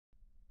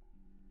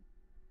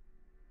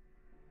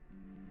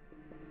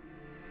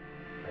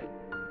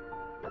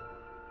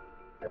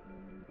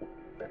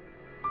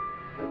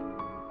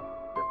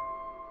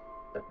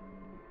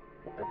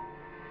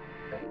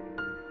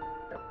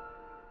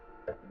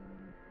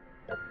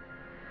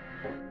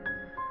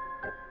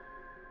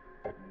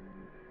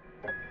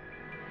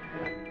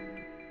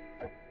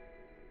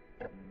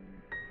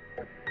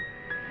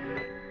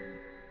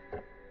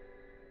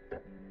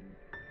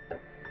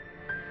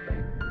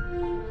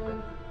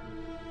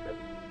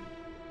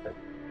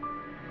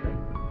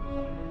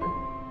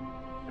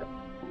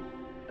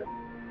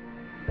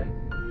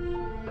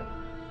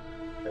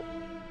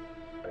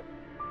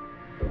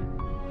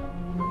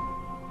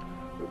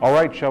All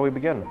right, shall we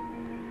begin?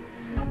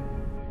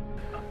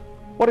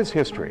 What is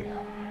history?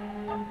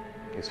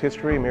 Is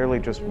history merely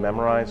just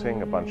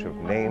memorizing a bunch of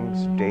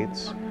names,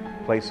 dates,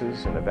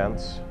 places, and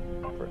events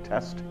for a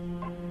test?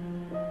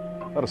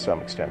 Well, to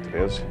some extent it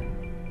is.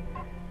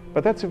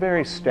 But that's a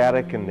very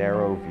static and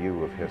narrow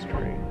view of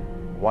history,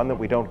 one that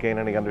we don't gain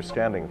any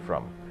understanding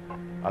from,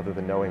 other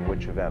than knowing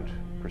which event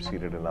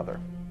preceded another.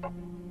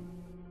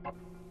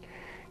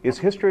 Is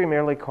history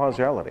merely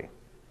causality?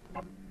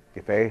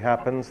 If A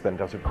happens, then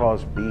does it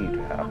cause B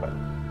to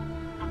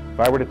happen? If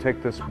I were to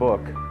take this book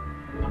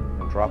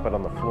and drop it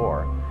on the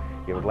floor,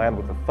 it would land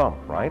with a thump,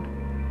 right?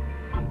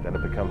 Then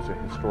it becomes a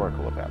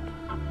historical event.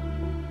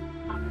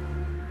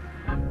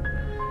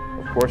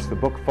 Of course, the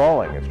book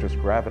falling is just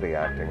gravity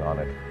acting on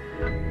it.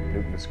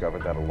 Newton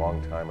discovered that a long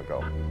time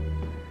ago.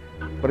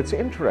 But it's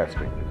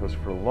interesting because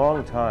for a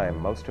long time,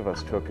 most of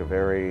us took a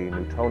very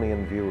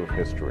Newtonian view of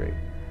history.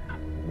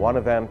 One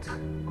event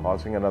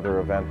causing another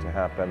event to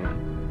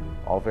happen,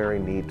 all very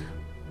neat,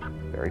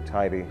 very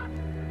tidy,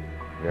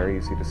 very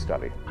easy to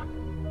study.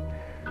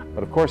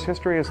 But of course,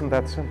 history isn't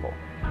that simple.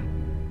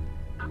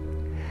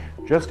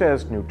 Just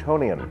as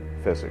Newtonian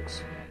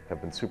physics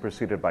have been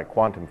superseded by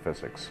quantum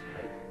physics,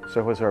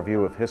 so has our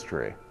view of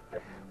history.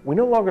 We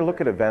no longer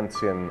look at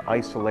events in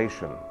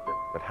isolation,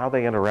 but how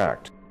they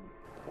interact.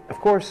 Of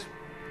course,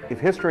 if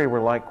history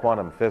were like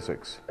quantum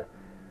physics,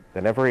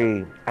 then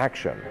every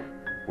action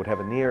would have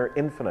a near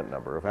infinite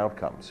number of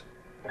outcomes.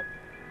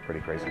 Pretty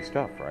crazy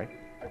stuff, right?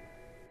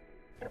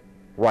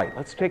 Right,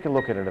 let's take a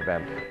look at an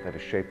event that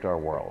has shaped our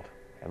world.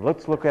 And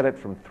let's look at it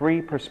from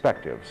three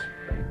perspectives: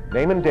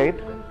 name and date,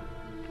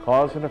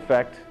 cause and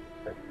effect,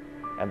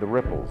 and the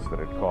ripples that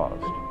it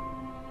caused.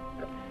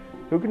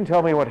 Who can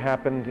tell me what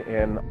happened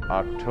in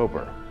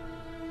October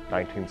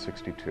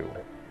 1962?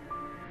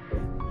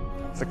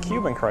 The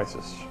Cuban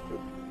Crisis.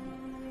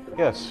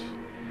 Yes.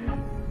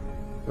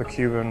 The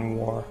Cuban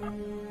War.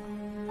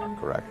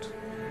 Correct.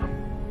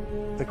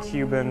 The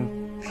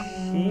Cuban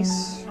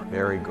Peace.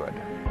 Very good.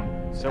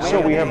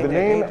 So we have the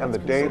name and the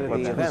date.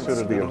 Let's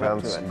consider the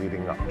events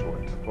leading up to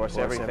it. Of course,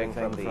 everything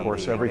from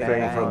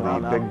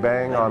the Big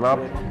Bang on up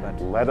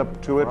led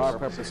up to it.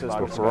 But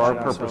for our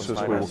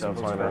purposes, we will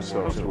confine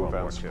ourselves to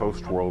events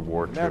post-World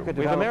War II.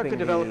 We have America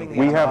developing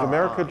We have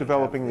America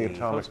developing the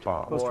atomic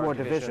bomb. post-war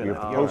division. We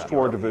have the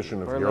post-war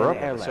division of Europe.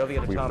 We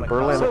have the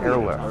Berlin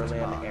Airlift,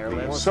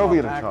 the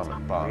Soviet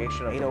atomic bomb,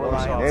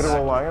 the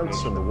NATO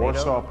alliance, and the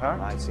Warsaw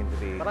Pact.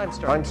 I'm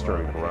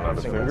starting to run out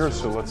of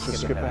fingers, so let's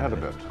just skip ahead a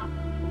bit.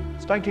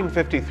 It's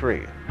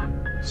 1953.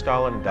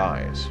 Stalin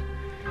dies.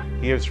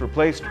 He is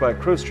replaced by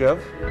Khrushchev,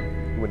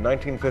 who in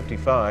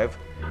 1955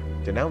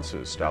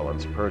 denounces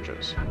Stalin's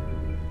purges.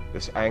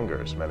 This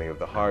angers many of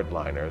the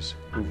hardliners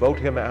who vote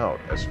him out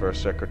as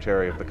first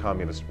secretary of the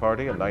Communist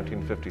Party in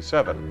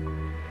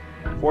 1957.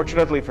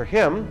 Fortunately for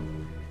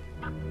him,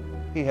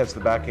 he has the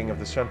backing of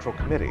the Central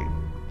Committee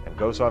and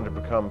goes on to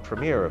become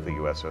premier of the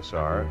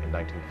USSR in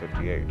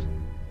 1958.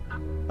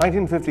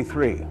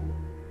 1953.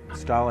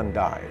 Stalin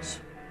dies.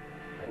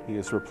 He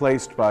is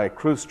replaced by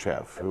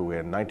Khrushchev, who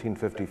in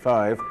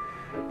 1955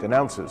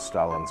 denounces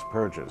Stalin's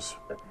purges.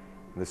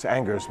 This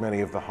angers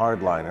many of the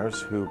hardliners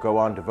who go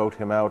on to vote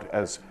him out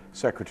as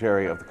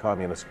secretary of the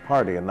Communist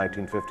Party in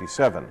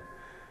 1957.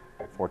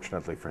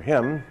 Fortunately for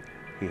him,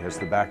 he has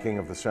the backing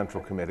of the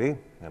Central Committee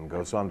and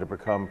goes on to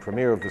become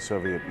premier of the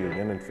Soviet Union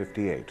in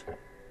 1958.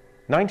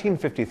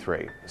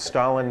 1953,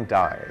 Stalin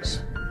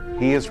dies.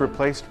 He is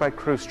replaced by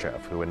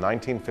Khrushchev, who in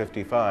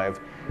 1955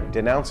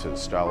 denounces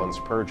Stalin's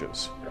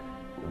purges.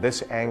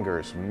 This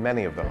angers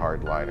many of the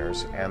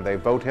hardliners, and they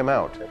vote him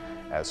out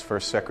as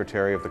first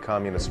secretary of the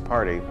Communist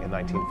Party in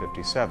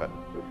 1957.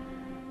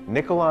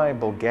 Nikolai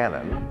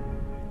Bulganin,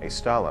 a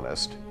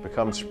Stalinist,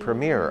 becomes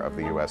premier of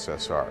the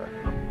USSR,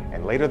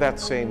 and later that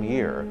same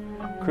year,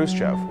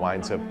 Khrushchev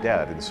winds up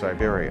dead in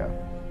Siberia.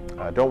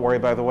 Don't worry,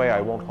 by the way, I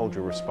won't hold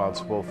you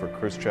responsible for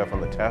Khrushchev on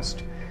the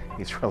test.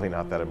 He's really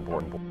not that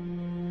important.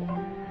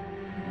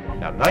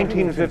 Now,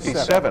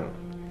 1957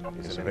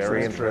 is a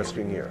very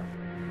interesting year.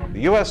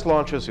 The U.S.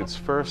 launches its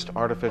first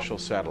artificial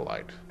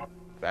satellite,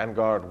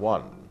 Vanguard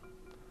 1.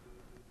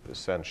 This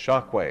sends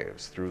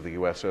shockwaves through the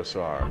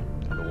USSR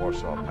and the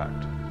Warsaw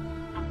Pact.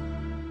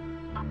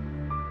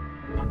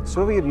 The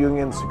Soviet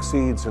Union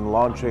succeeds in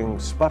launching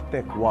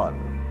Sputnik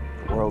 1,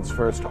 the world's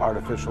first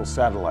artificial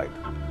satellite.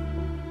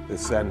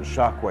 This sends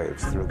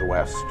shockwaves through the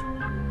West.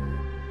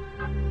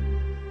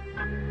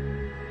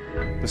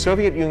 The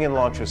Soviet Union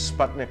launches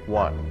Sputnik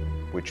 1,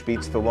 which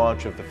beats the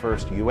launch of the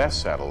first U.S.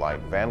 satellite,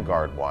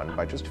 Vanguard 1,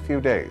 by just a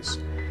few days.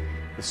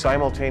 The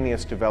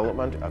simultaneous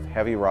development of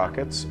heavy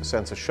rockets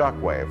sends a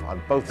shockwave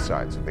on both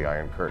sides of the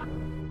Iron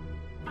Curtain.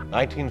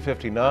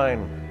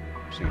 1959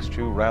 sees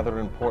two rather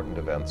important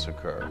events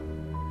occur.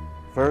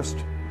 First,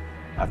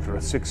 after a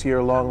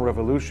 6-year-long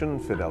revolution,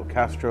 Fidel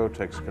Castro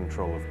takes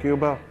control of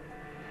Cuba,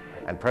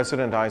 and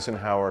President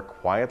Eisenhower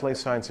quietly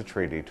signs a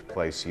treaty to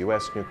place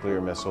U.S.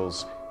 nuclear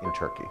missiles in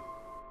Turkey.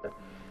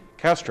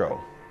 Castro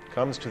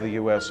comes to the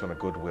U.S. on a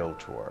goodwill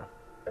tour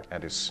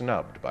and is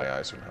snubbed by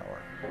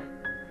Eisenhower.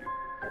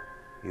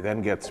 He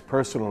then gets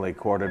personally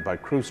courted by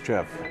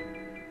Khrushchev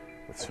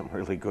with some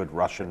really good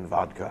Russian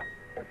vodka.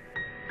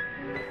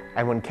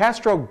 And when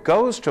Castro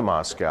goes to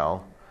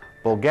Moscow,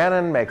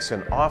 Bulganin makes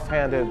an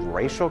offhanded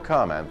racial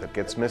comment that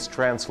gets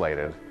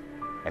mistranslated,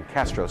 and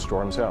Castro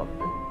storms out.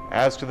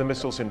 As to the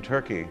missiles in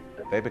Turkey,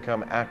 they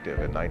become active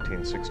in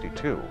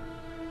 1962.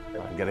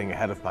 I'm getting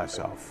ahead of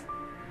myself.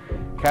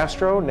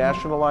 Castro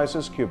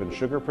nationalizes Cuban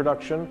sugar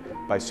production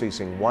by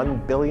seizing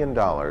 $1 billion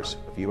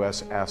of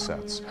U.S.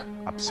 assets,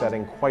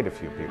 upsetting quite a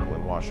few people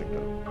in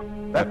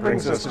Washington. That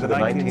brings us to the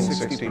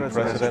 1960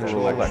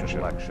 presidential election.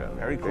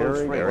 Very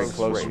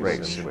close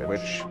race in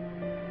which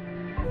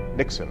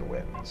Nixon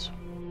wins.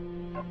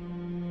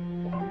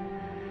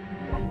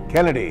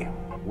 Kennedy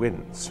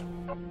wins.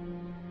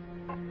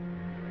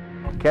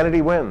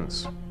 Kennedy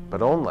wins,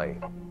 but only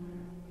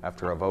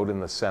after a vote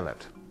in the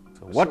Senate.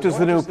 So what does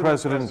the new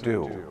president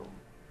do?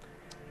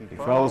 He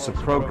follows a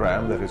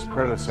program that his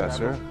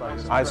predecessor,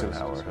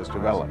 Eisenhower, has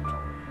developed,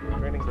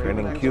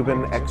 training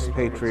Cuban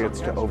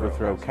expatriates to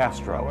overthrow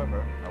Castro.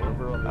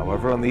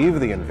 However, on the eve of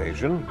the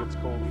invasion,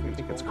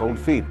 he gets cold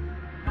feet.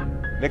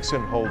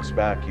 Nixon holds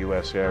back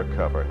U.S. air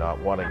cover, not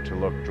wanting to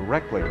look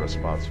directly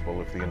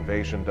responsible if the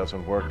invasion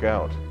doesn't work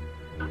out.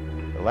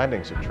 The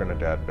landings at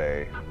Trinidad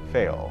Bay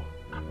fail.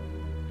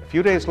 A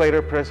few days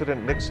later,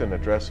 President Nixon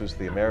addresses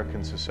the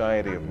American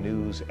Society of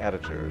News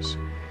Editors.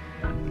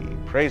 He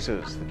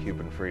praises the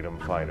Cuban freedom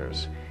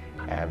fighters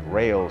and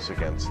rails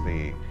against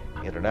the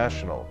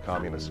international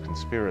communist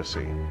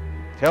conspiracy,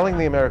 telling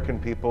the American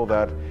people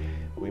that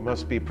we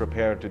must be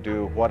prepared to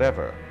do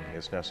whatever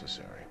is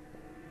necessary.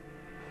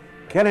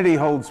 Kennedy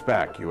holds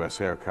back U.S.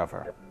 air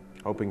cover,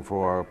 hoping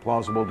for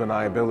plausible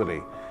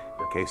deniability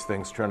in case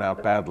things turn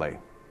out badly.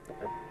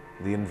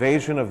 The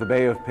invasion of the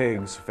Bay of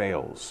Pigs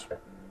fails.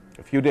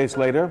 A few days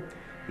later,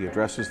 he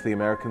addresses the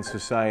American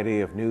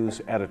Society of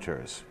News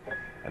Editors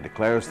and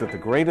declares that the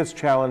greatest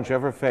challenge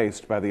ever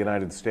faced by the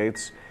United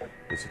States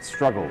is its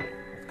struggle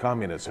with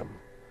communism.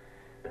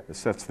 This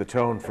sets the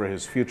tone for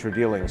his future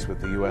dealings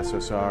with the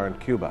USSR and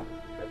Cuba.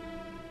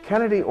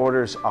 Kennedy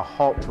orders a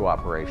halt to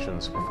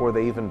operations before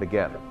they even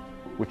begin,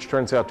 which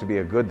turns out to be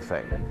a good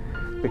thing.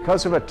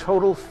 Because of a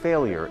total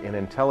failure in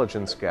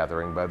intelligence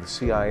gathering by the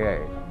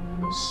CIA,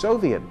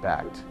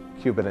 Soviet-backed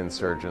Cuban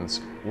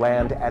insurgents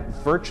land at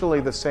virtually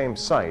the same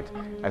site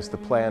as the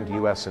planned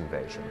U.S.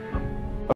 invasion.